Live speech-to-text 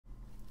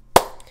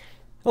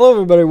Hello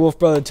everybody,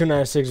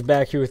 WolfBrother296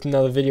 back here with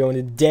another video, and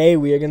today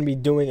we are going to be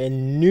doing a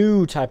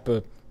new type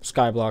of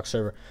Skyblock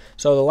server.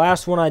 So the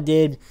last one I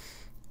did,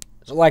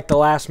 like the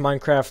last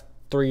Minecraft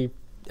 3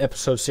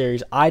 episode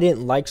series, I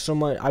didn't like so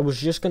much. I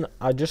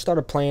just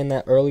started playing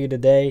that earlier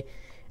today,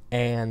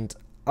 and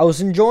I was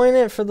enjoying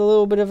it for the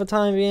little bit of a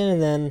time being,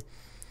 and then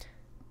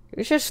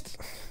it's just,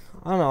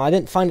 I don't know, I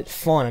didn't find it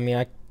fun. I mean,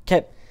 I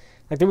kept,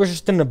 like, there was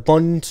just an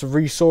abundance of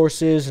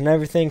resources and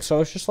everything, so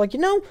it's just like,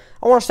 I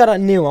want to start out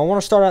new. I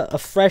want to start out a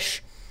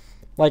fresh,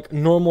 like,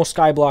 normal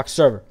Skyblock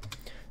server.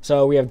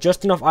 So we have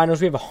just enough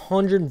items. We have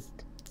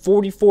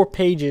 144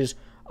 pages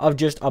of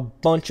just a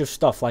bunch of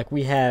stuff. Like,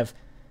 we have,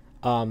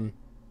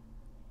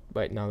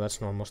 wait, no, that's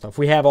normal stuff.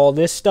 We have all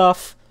this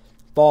stuff,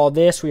 all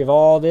this, we have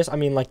all this. I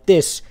mean, like,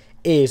 this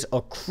is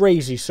a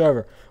crazy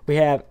server. We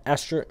have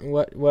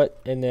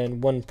and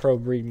then one pro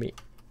breed meat.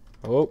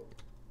 Oh.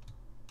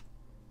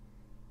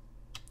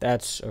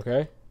 That's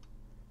okay.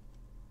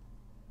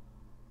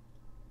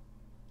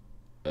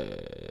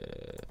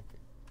 Okay,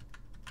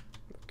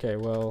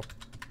 well,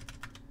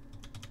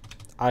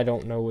 I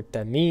don't know what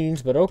that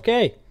means, but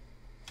okay.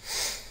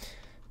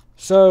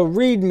 So,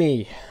 read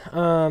me.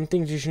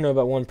 Things you should know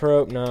about one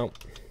pro. No.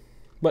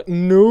 But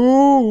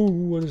no!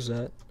 What is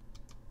that?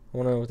 I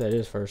want to know what that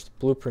is first.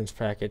 Blueprints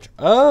package.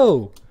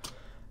 Oh!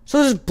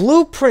 So there's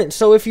blueprints.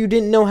 So if you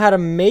didn't know how to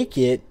make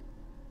it.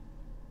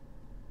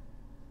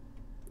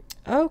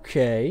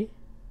 Okay.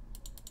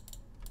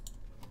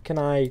 Can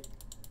I?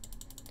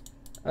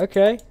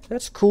 Okay,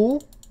 that's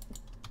cool.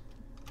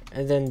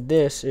 And then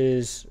this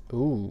is,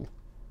 ooh,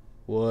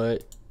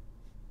 what?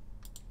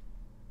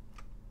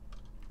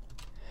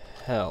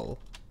 Hell.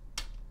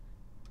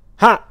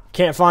 Ha!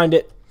 Can't find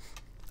it.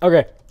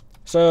 Okay,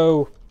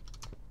 so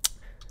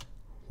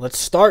let's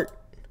start.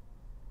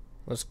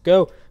 Let's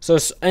go. So,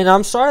 and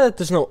I'm sorry that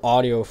there's no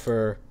audio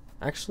for.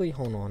 Actually,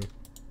 hold on.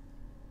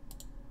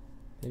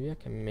 Maybe I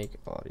can make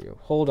audio.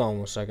 Hold on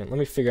 1 second. Let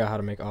me figure out how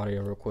to make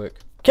audio real quick.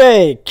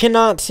 Okay,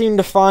 cannot seem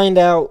to find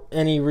out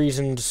any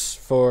reasons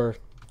for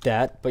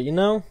that, but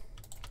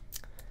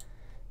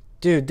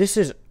dude, this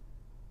is.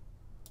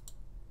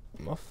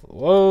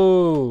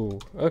 Whoa.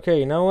 Okay,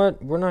 you know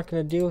what? We're not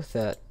gonna deal with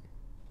that.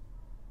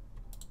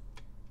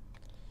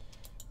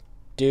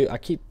 Dude, I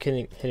keep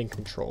hitting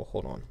control.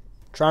 Hold on.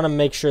 Trying to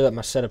make sure that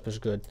my setup is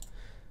good.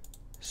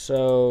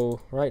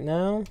 So, right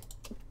now,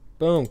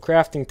 boom,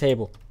 crafting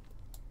table.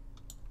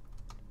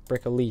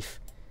 Break a leaf.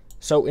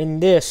 So in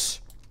this,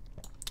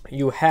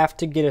 you have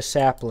to get a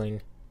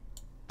sapling.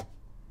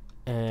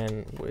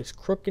 And what is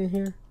crook in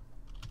here?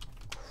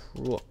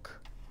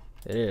 Crook.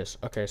 It is.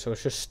 Okay, so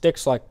it's just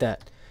sticks like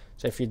that.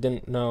 So if you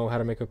didn't know how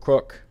to make a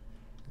crook,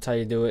 that's how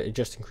you do it. It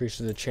just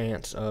increases the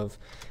chance of.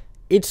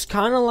 It's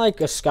kind of like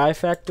a Sky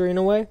Factory in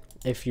a way.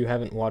 If you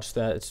haven't watched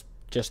that, it's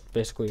just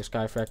basically a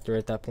Sky Factory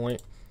at that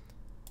point.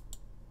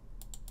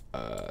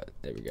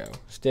 There we go.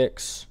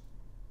 Sticks.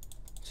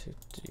 2,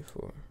 3,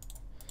 4.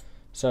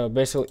 So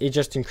basically, it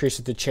just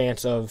increases the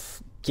chance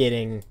of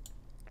getting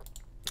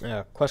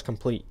quest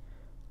complete.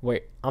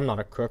 Wait, I'm not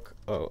a crook.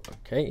 Oh,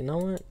 okay. You know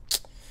what?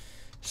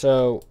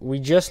 So we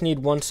just need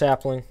one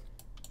sapling.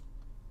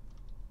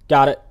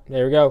 Got it.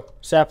 There we go.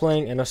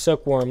 Sapling and a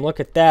silkworm. Look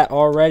at that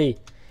already.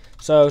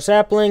 So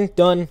sapling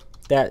done.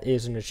 That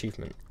is an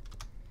achievement.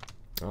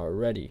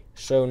 Already.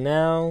 So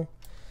now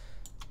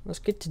let's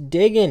get to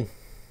digging.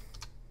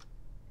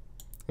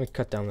 Let me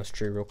cut down this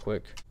tree real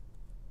quick.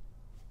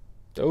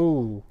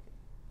 Oh.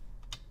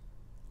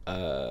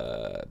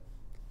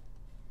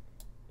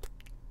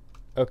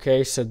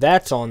 Okay, so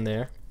that's on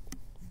there.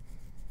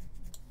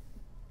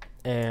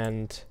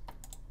 And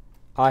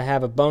I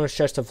have a bonus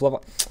chest of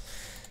level.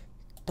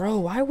 Bro,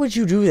 why would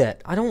you do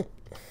that? I don't.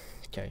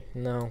 Okay,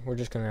 no, we're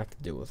just gonna have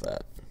to deal with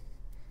that.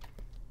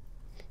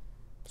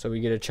 So we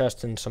get a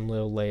chest and some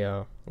little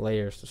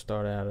layers to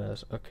start out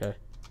as. Okay.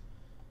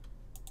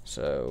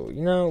 So,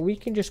 we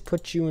can just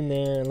put you in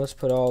there, and let's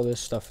put all this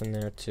stuff in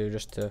there too,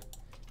 just to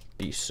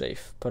be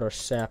safe. Put our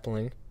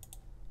sapling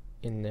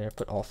in there.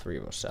 Put all 3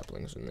 of our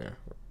saplings in there.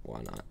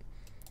 Why not?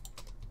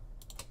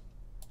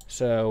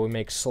 So we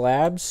make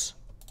slabs.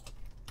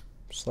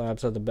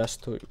 Slabs are the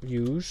best to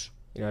use.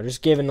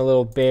 Just giving a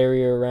little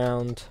barrier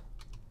around.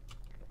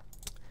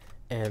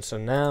 And so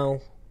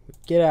now we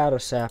get out a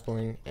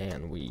sapling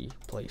and we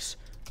place.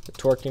 The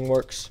torquing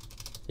works.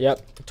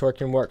 Yep, the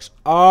torquing works.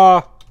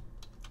 Ah.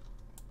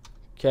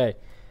 Okay.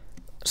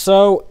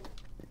 So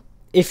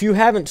if you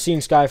haven't seen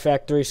Sky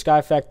Factory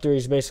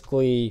is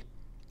basically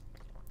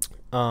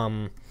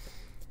a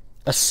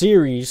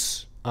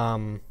series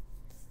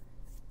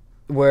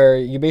where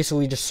you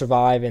basically just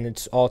survive, and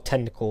it's all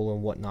technical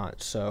and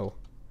whatnot. So,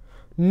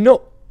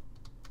 no,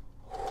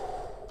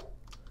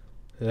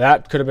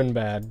 that could have been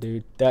bad,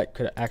 dude. That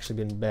could have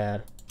actually been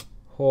bad.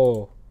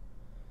 Oh,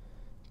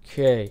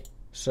 okay.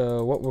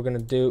 So what we're gonna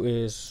do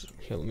is,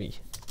 here, let me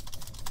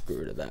get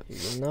rid of that.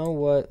 You know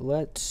what?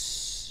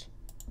 Let's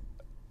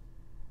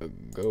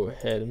go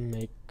ahead and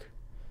make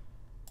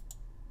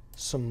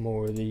some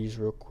more of these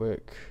real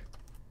quick.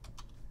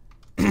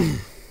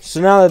 So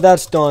now that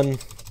that's done,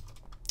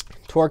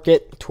 Torque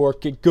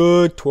it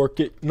good,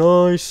 torque it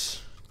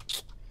nice.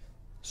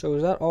 So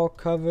is that all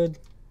covered?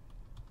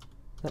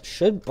 That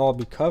should all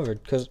be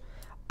covered, because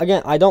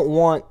again, I don't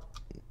want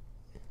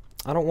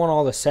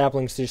all the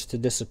saplings just to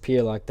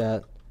disappear like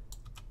that,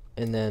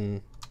 and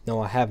then no,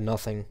 I have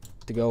nothing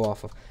to go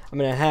off of. I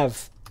mean, I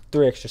have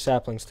 3 extra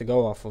saplings to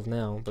go off of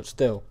now, but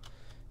still,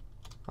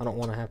 I don't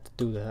want to have to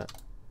do that.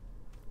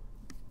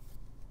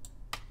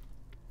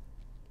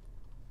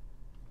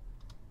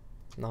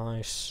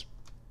 Nice.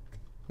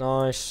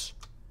 Nice.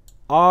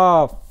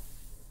 Ah.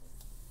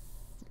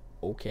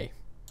 Okay.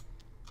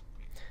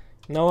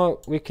 You know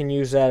what? We can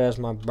use that as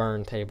my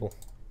burn table.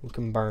 We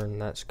can burn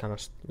that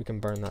we can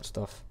burn that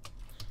stuff.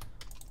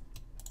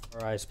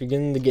 Alright, it's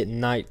beginning to get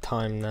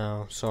nighttime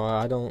now, so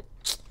I don't...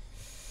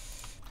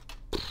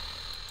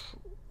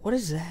 What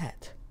is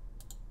that?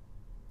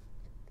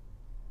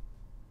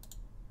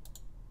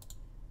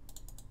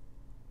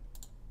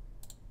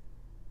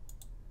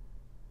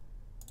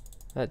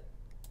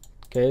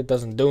 Okay, it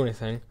doesn't do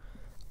anything.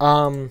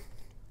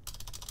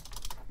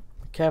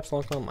 Caps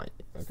lock on my...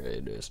 Okay,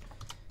 it is.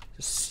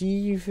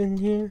 Sieve in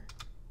here?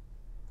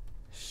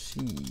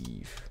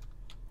 Sieve.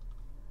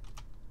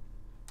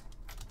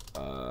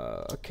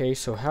 Okay,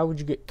 so how would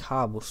you get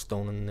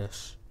cobblestone in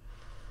this?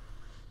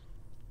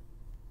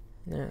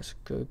 That's a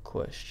good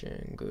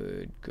question.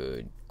 Good.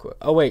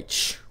 Oh, wait.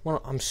 Shh.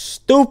 Well, I'm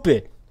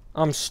stupid.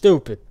 Okay.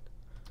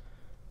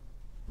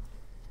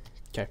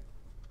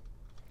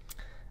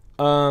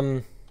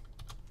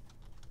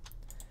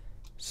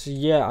 So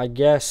yeah, I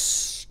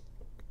guess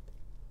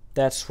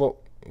that's what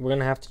we're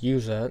gonna have to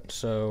use that.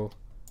 So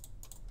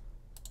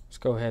let's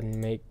go ahead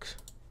and make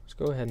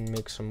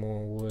some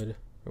more wood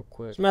real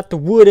quick. I'm at the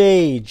wood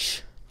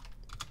age.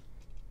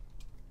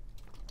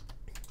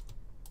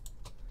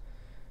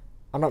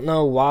 I don't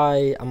know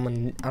why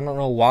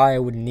I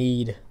would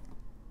need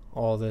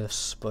all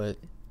this, but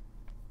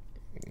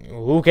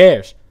who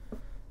cares?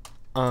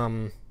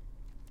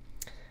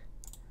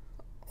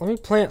 Let me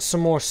plant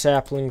some more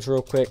saplings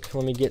real quick.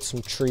 Let me get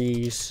some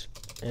trees,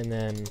 and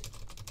then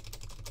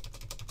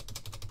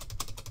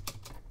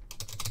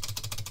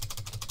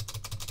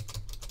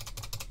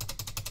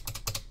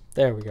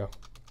there we go.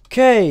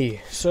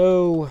 Okay,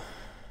 so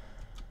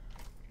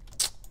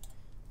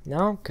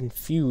now I'm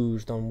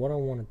confused on what I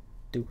want to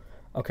do.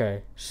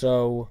 Okay,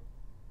 so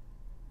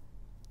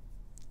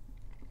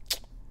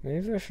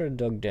maybe I should have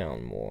dug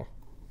down more.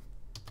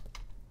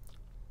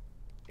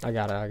 I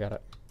got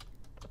it.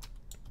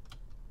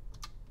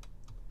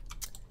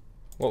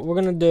 What we're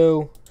gonna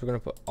do is we're gonna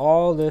put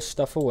all this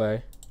stuff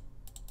away.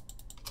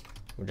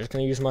 We're just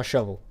gonna use my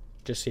shovel.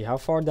 Just see how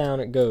far down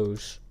it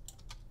goes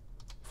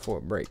before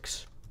it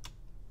breaks.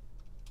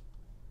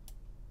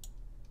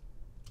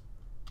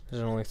 Is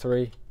it only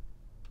 3?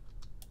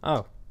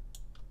 Oh.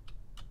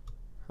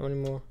 How many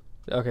more?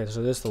 Okay,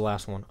 so this is the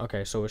last one.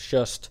 Okay, so it's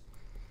just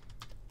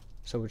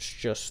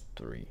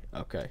 3.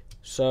 Okay.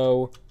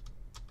 So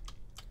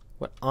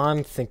what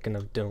I'm thinking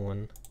of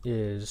doing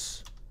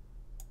is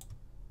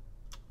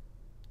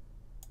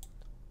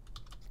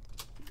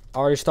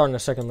already starting a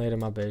second layer in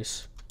my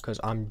base because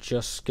I'm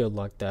just skilled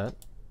like that.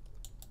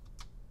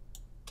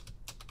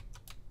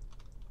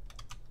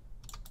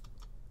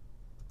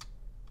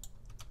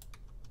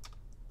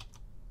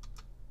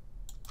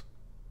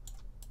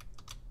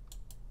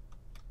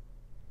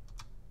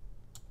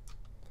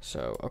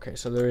 So, okay,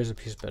 so there is a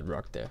piece of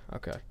bedrock there.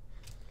 Okay.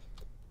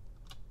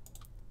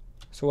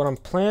 So what I'm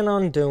planning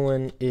on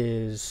doing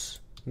is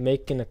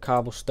making a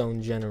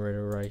cobblestone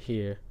generator right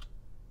here.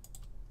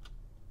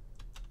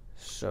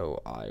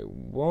 So I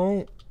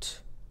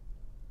won't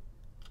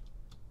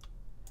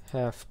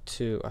have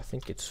to, I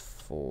think it's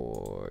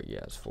 4, yeah,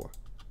 it's 4.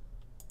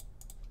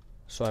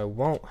 So I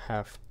won't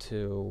have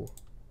to,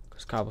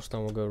 because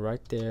cobblestone will go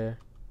right there.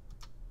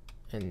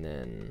 And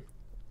then,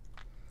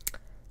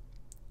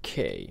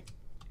 okay,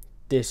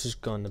 this is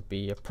gonna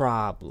be a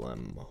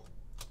problem.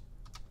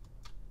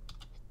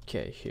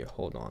 Okay, here,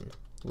 hold on.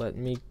 Let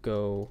me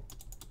go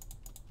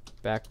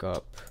back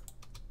up.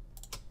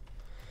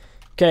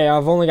 Okay,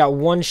 I've only got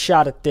one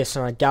shot at this,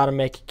 and I gotta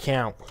make it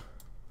count.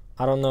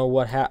 I don't know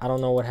what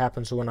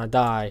happens when I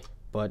die,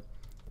 but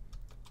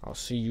I'll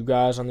see you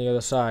guys on the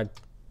other side.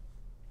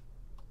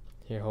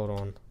 Here, hold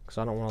on, because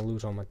I don't want to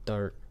lose all my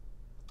dirt.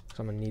 Because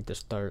I'm gonna need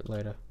this dirt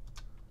later.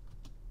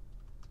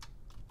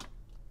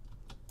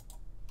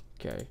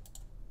 Okay.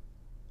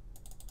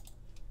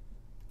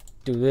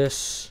 Do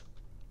this,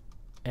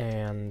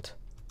 and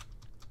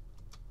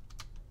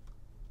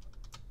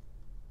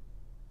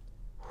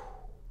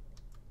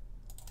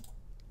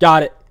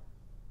got it.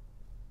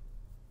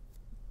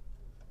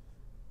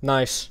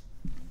 Nice.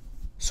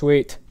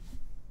 Sweet.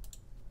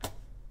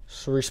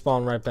 So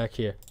respawn right back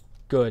here.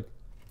 Good.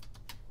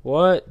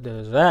 What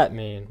does that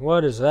mean?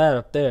 What is that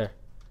up there?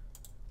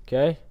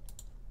 Okay.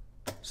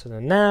 So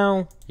then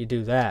now you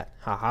do that.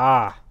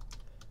 Haha.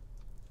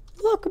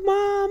 Look,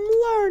 Mom, I'm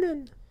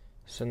learning.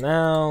 So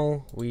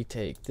now we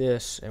take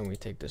this and we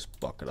take this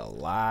bucket of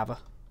lava.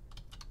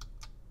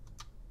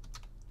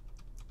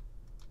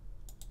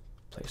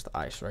 Place the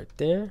ice right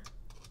there.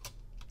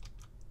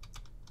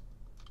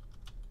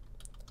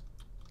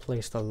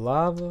 Place the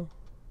lava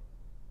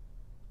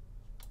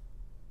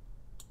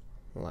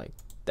like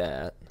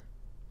that.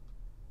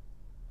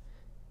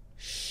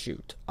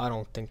 Shoot, I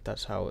don't think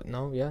that's how it.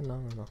 No, yeah,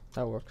 no,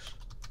 that works.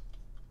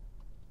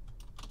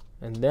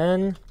 And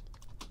then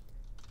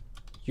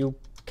you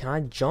can I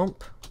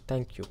jump?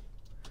 Thank you.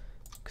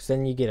 Because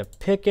then you get a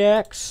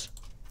pickaxe,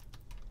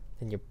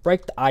 and you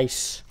break the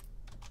ice,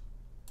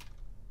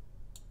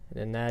 and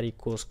then that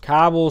equals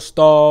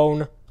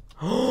cobblestone.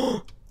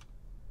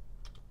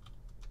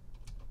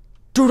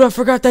 Dude, I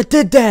forgot that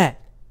did that.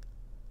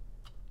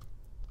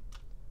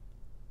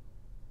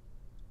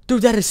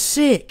 Dude, that is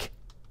sick.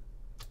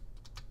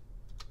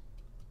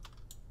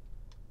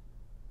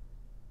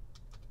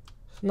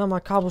 So now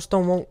my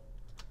cobblestone won't.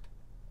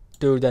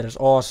 Dude, that is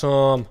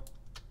awesome.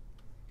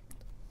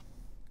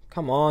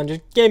 Come on,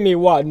 just give me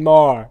one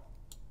more.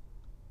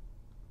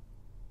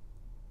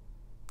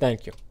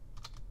 Thank you.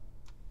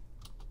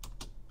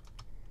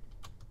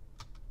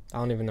 I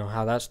don't even know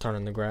how that's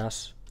turning the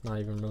grass. Not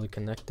even really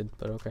connected,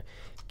 but okay.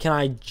 Can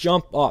I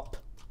jump up?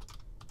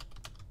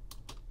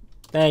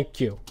 Thank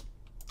you.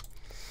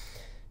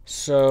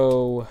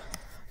 So,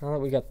 now that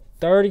we got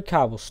 30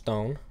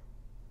 cobblestone,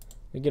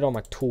 let me get all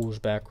my tools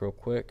back real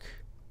quick.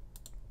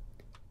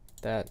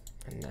 That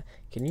and that.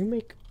 Can you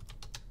make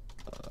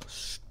a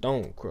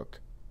stone crook?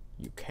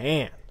 You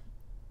can.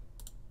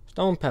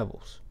 Stone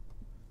pebbles.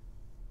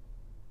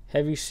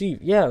 Heavy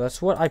sieve. Yeah,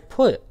 that's what I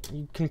put.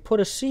 You can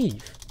put a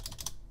sieve.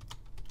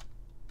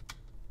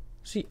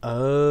 See,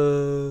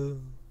 okay.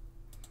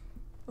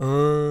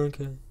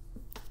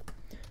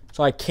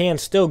 So I can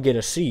still get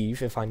a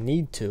sieve if I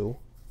need to,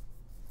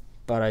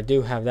 but I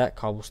do have that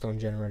cobblestone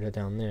generator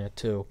down there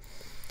too.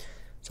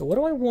 So what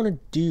do I want to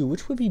do?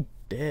 Which would be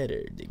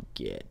better to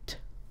get?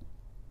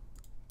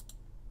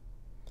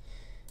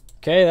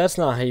 Okay, that's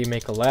not how you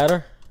make a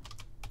ladder.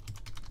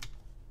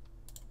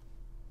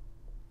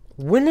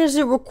 When is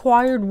it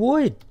required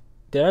wood?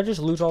 Did I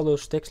just lose all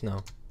those sticks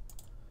now?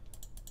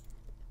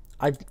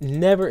 I've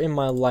never in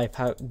my life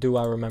do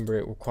I remember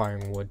it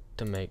requiring wood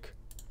to make.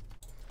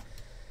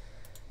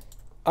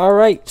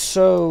 Alright,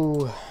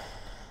 so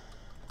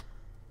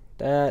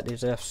that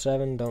is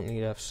F7. Don't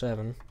need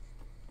F7.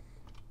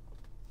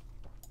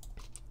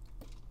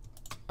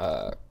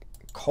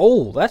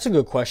 Coal. That's a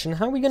good question.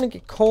 How are we going to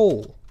get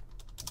coal?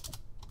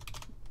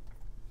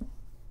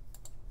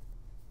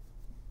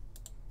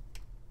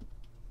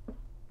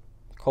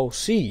 Coal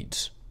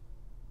seeds.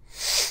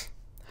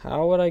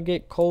 How would I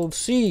get coal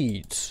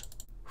seeds?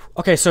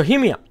 Okay, so hear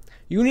me out.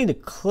 You need a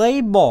clay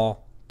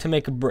ball to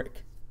make a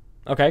brick.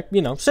 Okay,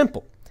 you know,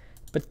 simple.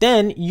 But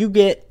then you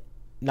get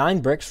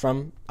 9 bricks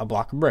from a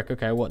block of brick.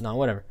 Okay,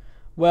 whatever.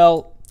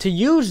 Well, to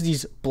use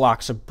these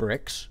blocks of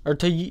bricks, or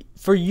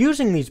for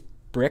using these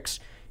bricks,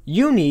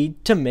 you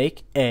need to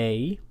make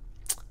a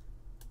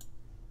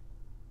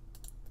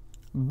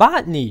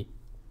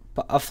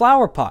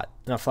flower pot.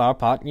 And a flower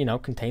pot, you know,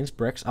 contains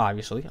bricks,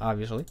 obviously.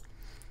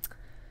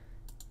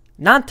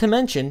 Not to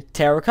mention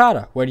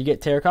terracotta. Where do you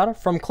get terracotta?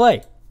 From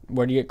clay.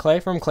 Where do you get clay?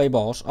 From clay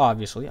balls,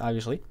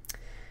 obviously.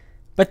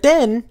 But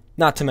then,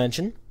 not to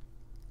mention,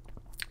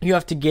 you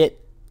have to get,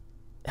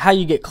 how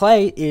you get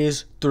clay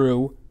is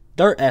through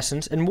dirt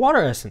essence and water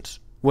essence.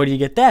 Where do you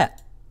get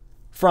that?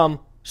 From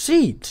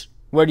seeds.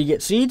 Where do you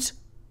get seeds?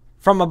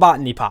 From a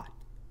botany pot.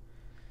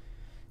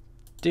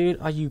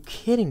 Dude, are you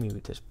kidding me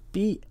with this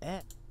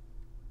BS?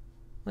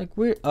 Like,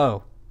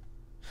 oh.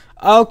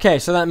 Okay,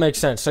 so that makes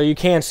sense. So you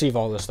can sieve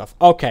all this stuff.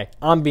 Okay,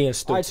 I'm being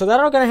stupid. Alright, so that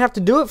are going to have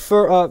to do it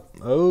for,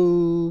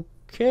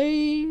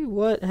 okay,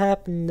 what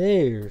happened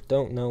there?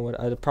 Don't know what,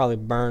 I probably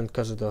burned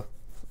because of the,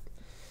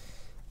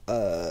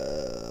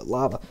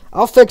 lava.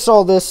 I'll fix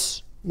all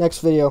this next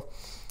video.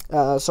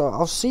 So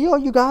I'll see all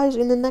you guys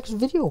in the next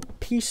video.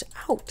 Peace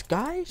out,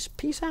 guys.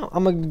 Peace out.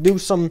 I'm going to do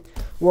some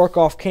work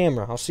off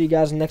camera. I'll see you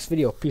guys in the next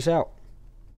video. Peace out.